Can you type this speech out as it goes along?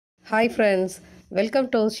Hi friends, welcome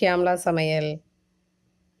to Shyamala சமையல்.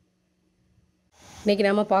 இன்றைக்கி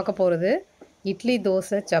நம்ம பார்க்க போகிறது இட்லி,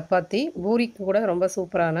 தோசை, சப்பாத்தி, பூரிக்கு கூட ரொம்ப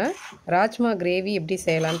சூப்பரான ராஜ்மா கிரேவி எப்படி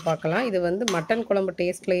செய்யலான்னு பார்க்கலாம். இது மட்டன் குழம்பு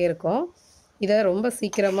டேஸ்ட்லேயே இருக்கும். இதை ரொம்ப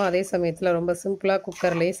சீக்கிரமாக அதே சமயத்தில் ரொம்ப சிம்பிளாக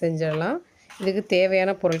குக்கர்லேயே செஞ்சிடலாம். இதுக்கு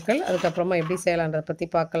தேவையான பொருட்கள் அதுக்கப்புறமா எப்படி செய்யலான்றதை பற்றி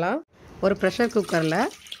பார்க்கலாம். ஒரு ப்ரெஷர் குக்கரில்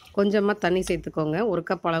கொஞ்சமாக தண்ணி சேர்த்துக்கோங்க. 1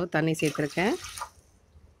 கப் அளவு தண்ணி சேர்த்துருக்கேன்.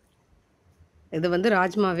 இது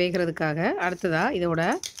ராஜ்மா வேகிறதுக்காக. அடுத்ததாக இதோட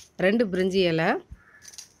 2 பிரிஞ்சி இலை,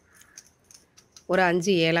 ஒரு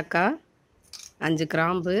 5 ஏலக்காய், 5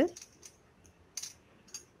 கிராம்பு,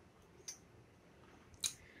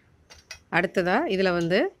 அடுத்ததாக இதில்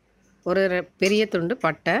ஒரு பெரிய துண்டு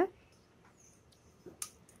பட்டை,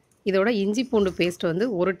 இதோட இஞ்சி பூண்டு பேஸ்ட்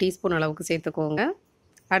 1 டீஸ்பூன் அளவுக்கு சேர்த்துக்கோங்க.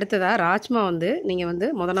 அடுத்ததாக ராஜ்மா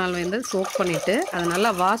நீங்கள் முத நாள் சோக் பண்ணிவிட்டு அதை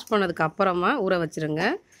நல்லா வாஷ் பண்ணதுக்கு அப்புறமா ஊற வச்சுருங்க.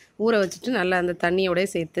 ஊற வச்சுட்டு நல்லா அந்த தண்ணியோடய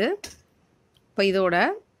சேர்த்து இப்போ இதோட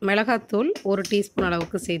மிளகாத்தூள் 1 டீஸ்பூன்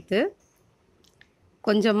அளவுக்கு சேர்த்து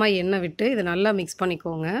கொஞ்சமாக எண்ணெய் விட்டு இதை நல்லா மிக்ஸ்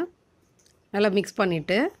பண்ணிக்கோங்க. நல்லா மிக்ஸ்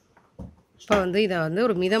பண்ணிவிட்டு இப்போ இதை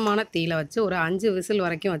ஒரு மிதமான தீயில் வச்சு ஒரு 5 விசில்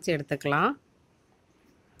வரைக்கும் வச்சு எடுத்துக்கலாம்.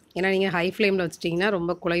 ஏன்னா நீங்கள் ஹை ஃப்ளேமில் வச்சிட்டிங்கன்னா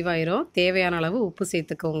ரொம்ப குழைவாயிரும். தேவையான அளவு உப்பு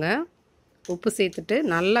சேர்த்துக்கோங்க. உப்பு சேர்த்துட்டு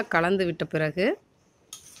நல்லா கலந்து விட்ட பிறகு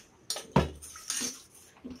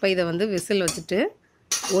இப்போ இதை விசில் வச்சுட்டு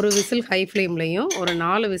ஒரு விசில் ஹை ஃப்ளேம்லேயும் ஒரு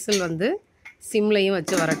 4 விசில் சிம்லையும்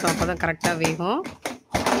வச்சு வரட்டும். அப்போ தான் கரெக்டாக வேகும்.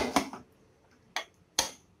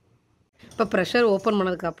 இப்போ ப்ரெஷர் ஓப்பன்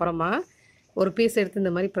பண்ணதுக்கு அப்புறமா ஒரு பீஸ் எடுத்து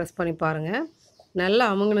இந்த மாதிரி ப்ரெஸ் பண்ணி பாருங்கள். நல்லா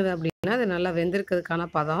அமுங்குனது அப்படின்னா அது நல்லா வெந்திருக்கிறதுக்கான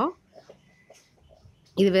பதம்.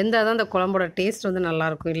 இது வெந்தால் தான் அந்த குழம்போட டேஸ்ட்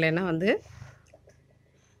நல்லாயிருக்கும். இல்லைன்னா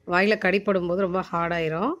வாயில் கடிப்படும் போது ரொம்ப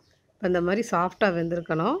ஹார்டாயிரும். இப்போ இந்த மாதிரி சாஃப்டாக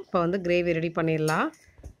வெந்திருக்கணும். இப்போ கிரேவி ரெடி பண்ணிடலாம்.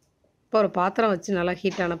 இப்போ ஒரு பாத்திரம் வச்சு நல்லா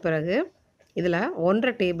ஹீட் ஆன பிறகு இதில்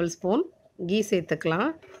 1.5 டேபிள் ஸ்பூன் கீ சேர்த்துக்கலாம்.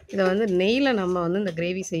 இதை நெய்யில் நம்ம இந்த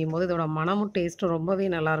கிரேவி செய்யும்போது இதோட மணமும் டேஸ்ட்டும் ரொம்பவே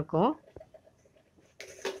நல்லாயிருக்கும்.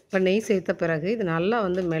 இப்போ நெய் சேர்த்த பிறகு இது நல்லா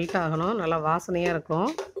மெல்ட் ஆகணும். நல்லா வாசனையாக இருக்கும்.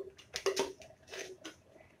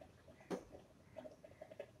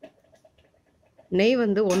 நெய்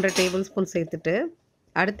 1.5 டேபிள் ஸ்பூன் சேர்த்துட்டு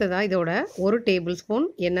அடுத்ததாக இதோட 1 டேபிள் ஸ்பூன்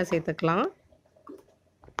எண்ணெய் சேர்த்துக்கலாம்.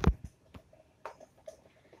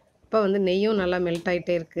 இப்போ நெய்யும் நல்லா மெல்ட்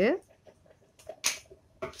ஆகிட்டே இருக்குது.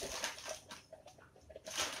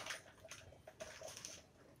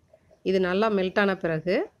 இது நல்லா மெல்ட் ஆன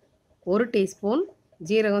பிறகு 1 டீஸ்பூன்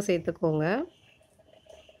ஜீரகம் சேர்த்துக்கோங்க.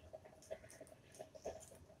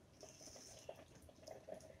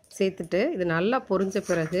 சேர்த்துட்டு இது நல்லா பொரிஞ்ச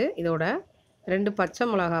பிறகு இதோட 2 பச்சை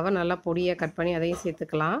மிளகாவை நல்லா பொடியாக கட் பண்ணி அதையும்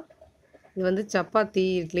சேர்த்துக்கலாம். இது சப்பாத்தி,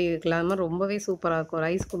 இட்லி இருக்கலாம ரொம்பவே சூப்பராக இருக்கும்.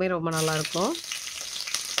 ரைஸ்க்குமே ரொம்ப நல்லாயிருக்கும்.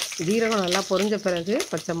 ஜீரகம் நல்லா பொரிஞ்ச பிறகு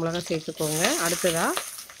பச்சை மிளகாய் சேர்த்துக்கோங்க. அடுத்ததாக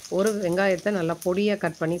ஒரு வெங்காயத்தை நல்லா பொடியாக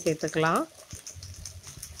கட் பண்ணி சேர்த்துக்கலாம்.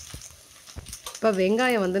 இப்போ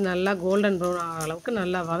வெங்காயம் நல்லா கோல்டன் ப்ரௌன் ஆகிற அளவுக்கு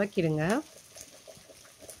நல்லா வதக்கிடுங்க.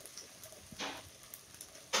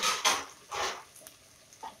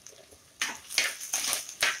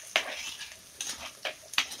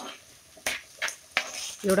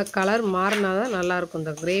 இதோட கலர் மாறினா தான் நல்லாயிருக்கும்.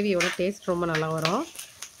 இந்த கிரேவியோட டேஸ்ட் ரொம்ப நல்லா வரும்.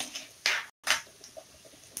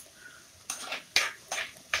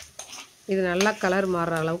 இது நல்லா கலர்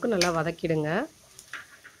மாறுற அளவுக்கு நல்லா வதக்கிடுங்க.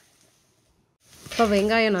 இப்போ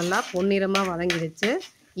வெங்காயம் நல்லா பொன்னிறமாக வதங்கிடுச்சு.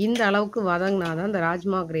 இந்த அளவுக்கு வதங்கினா தான் இந்த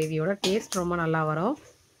ராஜ்மா கிரேவியோட டேஸ்ட் ரொம்ப நல்லா வரும்.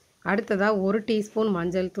 அடுத்ததாக 1 டீஸ்பூன்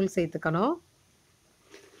மஞ்சள் தூள் சேர்த்துக்கணும்.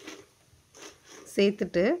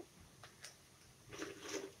 சேர்த்துட்டு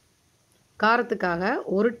காரத்துக்காக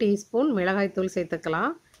 1 டீஸ்பூன் மிளகாய்த்தூள்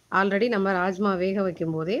சேர்த்துக்கலாம். ஆல்ரெடி நம்ம ராஜ்மா வேக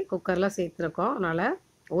வைக்கும் போதே குக்கரில் சேர்த்துருக்கோம். அதனால்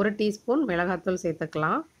 1 டீஸ்பூன் மிளகாய்த்தூள்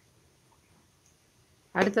சேர்த்துக்கலாம்.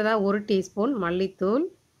 அடுத்ததாக 1 டீஸ்பூன் மல்லித்தூள்,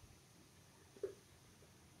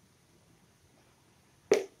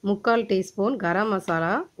 3/4 டீஸ்பூன் கரம்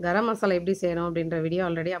மசாலா. கரம் மசாலா எப்படி செய்யணும் அப்படின்ற வீடியோ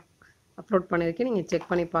ஆல்ரெடி அப்லோட் பண்ணியிருக்கேன். நீங்கள் செக்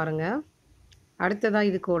பண்ணி பாருங்கள். அடுத்ததாக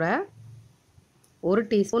இது கூட 1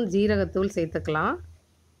 டீஸ்பூன் ஜீரகத்தூள் சேர்த்துக்கலாம்.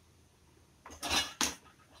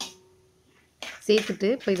 சேர்த்துட்டு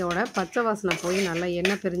இப்போ இதோட பச்சை வாசனை போய் நல்லா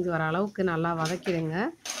எண்ணெய் பிரிஞ்சு வர அளவுக்கு நல்லா வதக்கிடுங்க.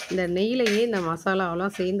 இந்த நெய்யிலையே இந்த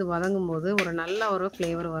மசாலாவெல்லாம் சேர்ந்து வதங்கும் போது ஒரு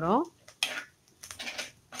ஃப்ளேவர் வரும்.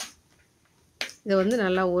 இதை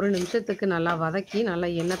நல்லா 1 நிமிஷத்துக்கு நல்லா வதக்கி நல்லா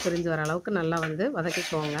எண்ணெய் பிரிஞ்சு வர அளவுக்கு நல்லா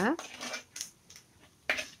வதக்கிக்கோங்க.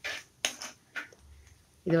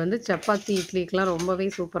 இது சப்பாத்தி, இட்லிக்கெலாம் ரொம்பவே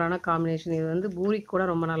சூப்பரான காம்பினேஷன். இது பூரிக்கு கூட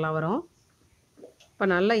ரொம்ப நல்லா வரும். இப்போ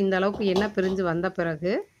நல்லா இந்த அளவுக்கு எண்ணெய் பிரிஞ்சு வந்த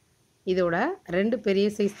பிறகு இதோட 2 பெரிய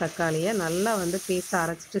சைஸ் தக்காளியை நல்லா பேஸ்ட்டாக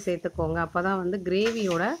அரைச்சிட்டு சேர்த்துக்கோங்க. அப்போ தான்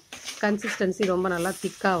கிரேவியோட கன்சிஸ்டன்சி ரொம்ப நல்லா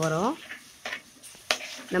திக்காக வரும்.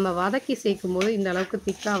 நம்ம வதக்கி சேர்க்கும்போது இந்த அளவுக்கு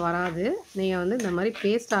திக்காக வராது. நீங்கள் வந்து இந்த மாதிரி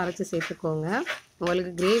பேஸ்ட்டாக அரைச்சி சேர்த்துக்கோங்க.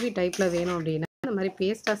 உங்களுக்கு கிரேவி டைப்பில் வேணும் அப்படின்னா இந்த மாதிரி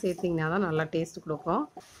பேஸ்ட்டாக சேர்த்திங்கன்னா தான் நல்லா டேஸ்ட் கொடுக்கும்.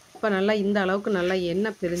 இப்போ நல்லா இந்த அளவுக்கு நல்லா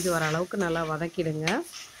எண்ணெய் பிரிஞ்சு வர அளவுக்கு நல்லா வதக்கிடுங்க.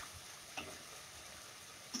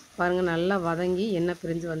 பாருங்கள், நல்லா வதங்கி எண்ணெய்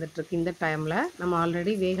பிரிஞ்சு வந்துட்டுருக்கு. இந்த டைமில் நம்ம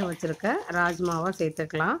ஆல்ரெடி வேக வச்சுருக்க ராஜ்மாவை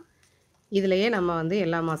சேர்த்துக்கலாம். இதிலையே நம்ம வந்து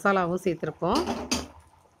எல்லா மசாலாவும் சேர்த்துருக்கோம்.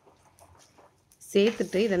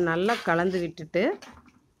 சேர்த்துட்டு இதை நல்லா கலந்து விட்டுட்டு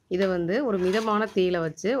இதை வந்து ஒரு மிதமான தீயில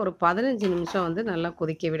வச்சு ஒரு 15 நிமிஷம் வந்து நல்லா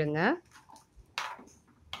கொதிக்க விடுங்க.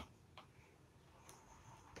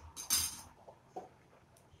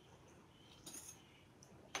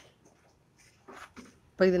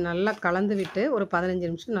 இப்போ இது நல்லா கலந்து விட்டு ஒரு 15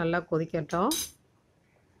 நிமிஷம் நல்லா கொதிக்கட்டும்.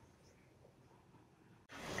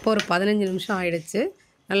 இப்போ ஒரு 15 நிமிஷம் ஆயிடுச்சு.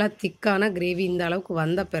 நல்லா திக்கான கிரேவி இந்த அளவுக்கு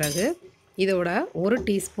வந்த பிறகு இதோட 1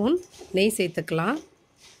 டீஸ்பூன் நெய் சேர்த்துக்கலாம்.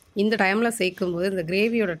 இந்த டைமில் சேர்க்கும்போது இந்த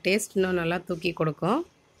கிரேவியோட டேஸ்ட் இன்னும் நல்லா தூக்கி கொடுக்கும்.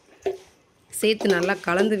 சேர்த்து நல்லா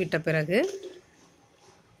கலந்து விட்ட பிறகு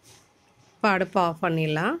இப்போ அடுப்பை ஆஃப்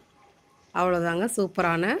பண்ணிடலாம். அவ்வளோதாங்க,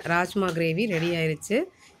 சூப்பரான ராஜ்மா கிரேவி ரெடி ஆயிடுச்சு.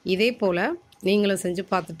 இதே போல் நீங்களும் செஞ்சு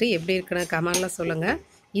பார்த்துட்டு எப்படி இருக்குன்னு கமெண்டில் சொல்லுங்கள்.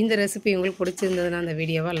 இந்த ரெசிபி உங்களுக்கு பிடிச்சிருந்ததுன்னா அந்த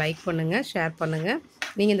வீடியோவை லைக் பண்ணுங்கள், ஷேர் பண்ணுங்கள்.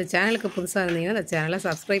 நீங்கள் இந்த சேனலுக்கு புதுசாக இருந்தீங்கன்னா இந்த சேனலை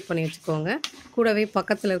சப்ஸ்கிரைப் பண்ணி வச்சுக்கோங்க. கூடவே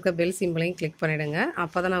பக்கத்தில் இருக்க பெல் சிம்பிளையும் கிளிக் பண்ணிவிடுங்க.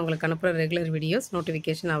 அப்போ தான் நான் உங்களுக்கு அனுப்புகிற ரெகுலர் வீடியோஸ்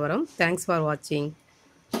நோட்டிஃபிகேஷன் வரும். தேங்க்ஸ் ஃபார் வாட்சிங்.